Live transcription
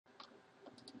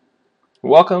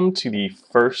Welcome to the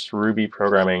first Ruby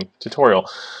programming tutorial.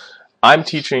 I'm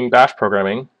teaching Bash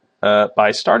programming by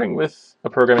starting with a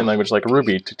programming language like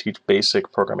Ruby to teach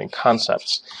basic programming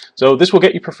concepts. So this will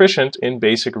get you proficient in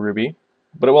basic Ruby,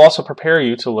 but it will also prepare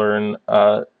you to learn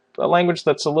a language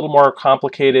that's a little more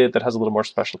complicated, that has a little more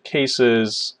special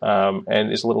cases,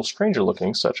 and is a little stranger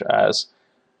looking, such as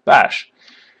Bash.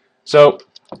 So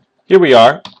here we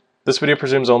are. This video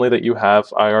presumes only that you have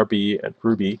IRB and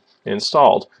Ruby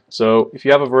installed. So if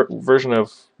you have a version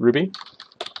of Ruby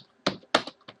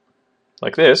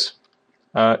like this,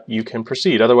 you can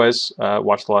proceed. Otherwise,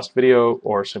 watch the last video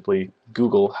or simply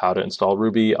Google how to install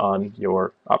Ruby on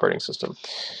your operating system.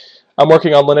 I'm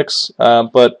working on Linux,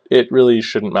 but it really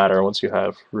shouldn't matter once you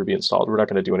have Ruby installed. We're not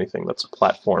going to do anything that's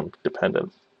platform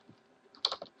dependent.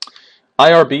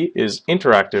 IRB is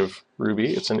interactive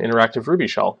Ruby. It's an interactive Ruby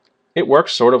shell. It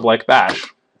works sort of like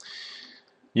Bash.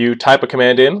 You type a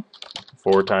command in,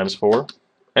 4 times 4,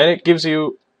 and it gives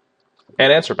you an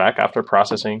answer back after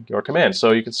processing your command.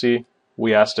 So you can see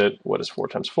we asked it, what is 4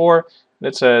 times 4? And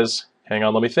it says, hang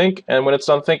on, let me think. And when it's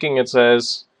done thinking, it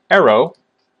says, arrow,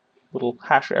 little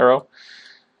hash arrow.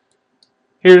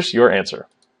 Here's your answer,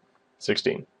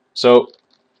 16. So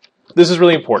this is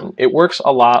really important. It works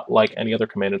a lot like any other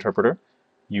command interpreter.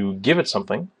 You give it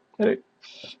something, and it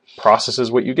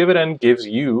processes what you give it and gives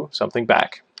you something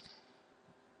back.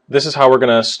 This is how we're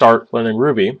going to start learning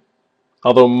Ruby,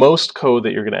 although most code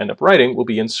that you're going to end up writing will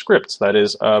be in scripts. That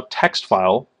is a text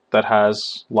file that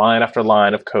has line after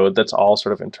line of code that's all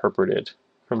sort of interpreted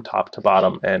from top to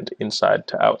bottom and inside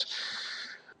to out.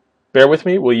 Bear with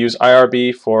me, we'll use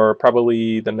IRB for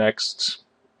probably the next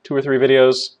 2 or 3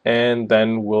 videos, and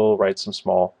then we'll write some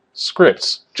small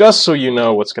scripts. Just so you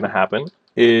know what's going to happen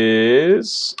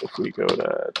is, if we go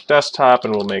to desktop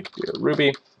and we'll make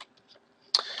Ruby,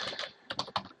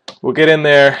 we'll get in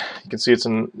there. You can see it's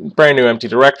a brand new empty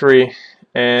directory,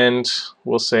 and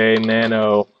we'll say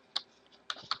nano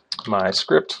my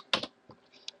script.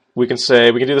 We can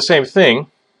do the same thing.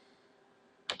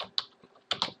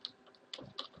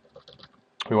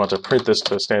 We want to print this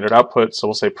to standard output, so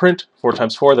we'll say print 4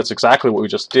 times 4. That's exactly what we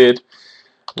just did.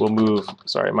 We'll move,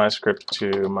 my script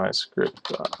to my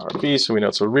script.rb, so we know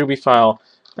it's a Ruby file,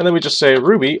 and then we just say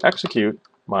Ruby execute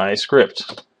my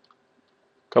script.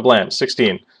 Kablam,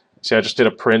 16. See, I just did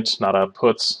a print, not a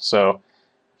puts, so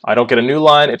I don't get a new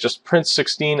line, it just prints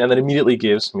 16 and then immediately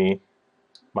gives me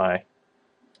my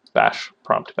bash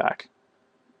prompt back.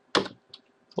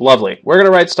 Lovely. We're going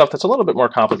to write stuff that's a little bit more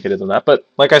complicated than that, but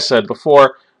like I said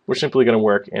before, we're simply going to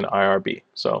work in IRB.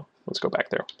 So let's go back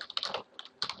there.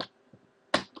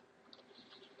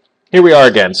 Here we are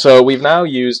again. So we've now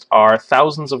used our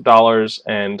thousands of dollars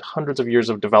and hundreds of years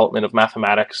of development of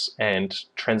mathematics and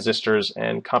transistors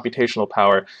and computational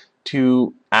power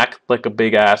to act like a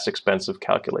big-ass expensive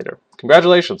calculator.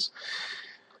 Congratulations!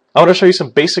 I want to show you some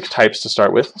basic types to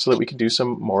start with so that we can do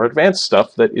some more advanced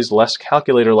stuff that is less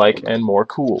calculator-like and more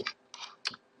cool.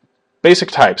 Basic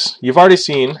types. You've already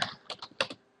seen,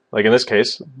 like in this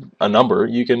case, a number.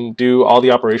 You can do all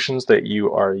the operations that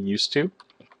you are used to.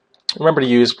 Remember to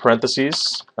use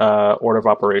parentheses. Order of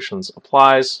operations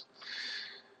applies.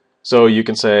 So you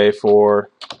can say 4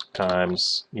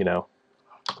 times,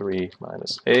 3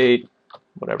 minus 8,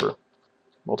 whatever,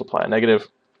 multiply a negative.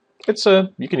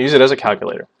 You can use it as a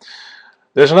calculator.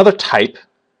 There's another type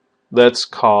that's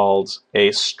called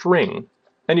a string,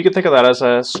 and you can think of that as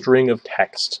a string of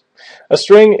text. A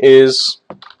string is,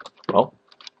 well,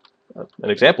 an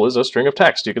example is a string of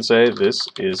text. You can say this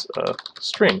is a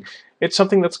string. It's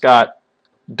something that's got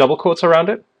double quotes around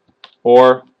it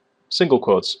or single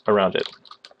quotes around it.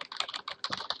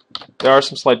 There are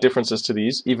some slight differences to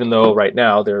these, even though right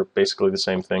now they're basically the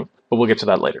same thing, but we'll get to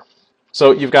that later.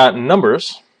 So you've got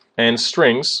numbers and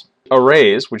strings,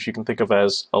 arrays, which you can think of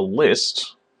as a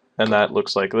list, and that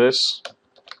looks like this.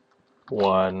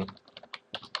 1,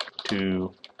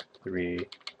 2, 3,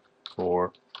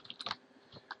 4.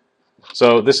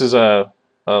 So this is a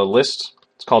list.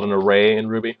 It's called an array in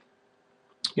Ruby.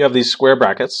 You have these square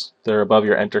brackets. They're above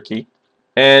your enter key.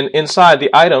 And inside the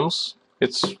items,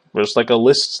 it's just like a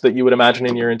list that you would imagine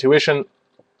in your intuition.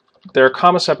 They're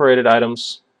comma-separated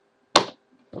items.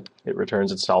 It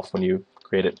returns itself when you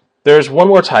create it. There's one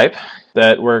more type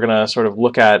that we're going to sort of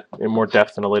look at in more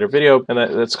depth in a later video, and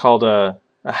that's called a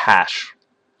hash.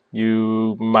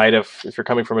 You might have, if you're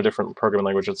coming from a different programming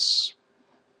language, it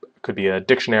could be a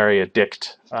dictionary, a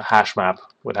dict, a hash map,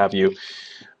 what have you.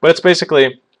 But it's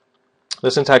basically,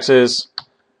 the syntax is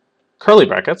curly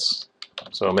brackets,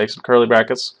 so make some curly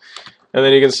brackets, and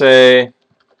then you can say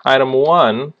item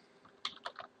 1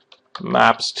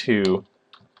 maps to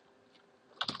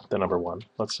the number 1,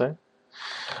 let's say.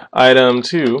 item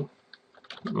 2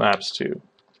 maps to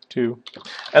 2.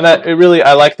 And that it really,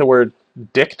 I like the word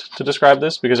dict to describe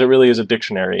this because it really is a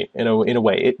dictionary in a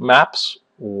way. It maps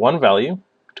one value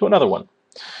to another one.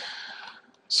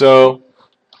 So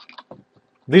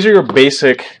these are your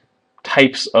basic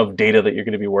types of data that you're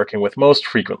going to be working with most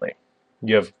frequently.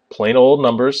 You have plain old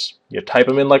numbers, you type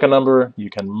them in like a number, you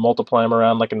can multiply them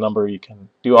around like a number, you can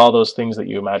do all those things that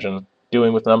you imagine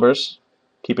doing with numbers.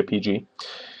 Keep it PG.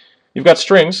 You've got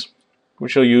strings,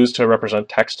 which you'll use to represent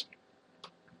text.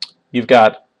 You've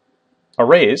got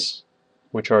arrays,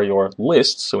 which are your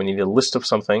lists, so when you need a list of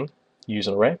something, you use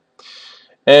an array.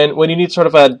 And when you need sort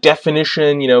of a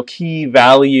definition, key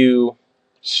value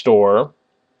store,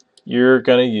 you're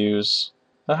going to use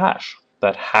a hash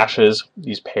that hashes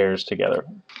these pairs together.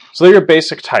 So they're your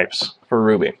basic types for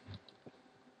Ruby.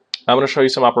 I'm going to show you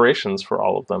some operations for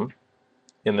all of them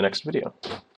in the next video.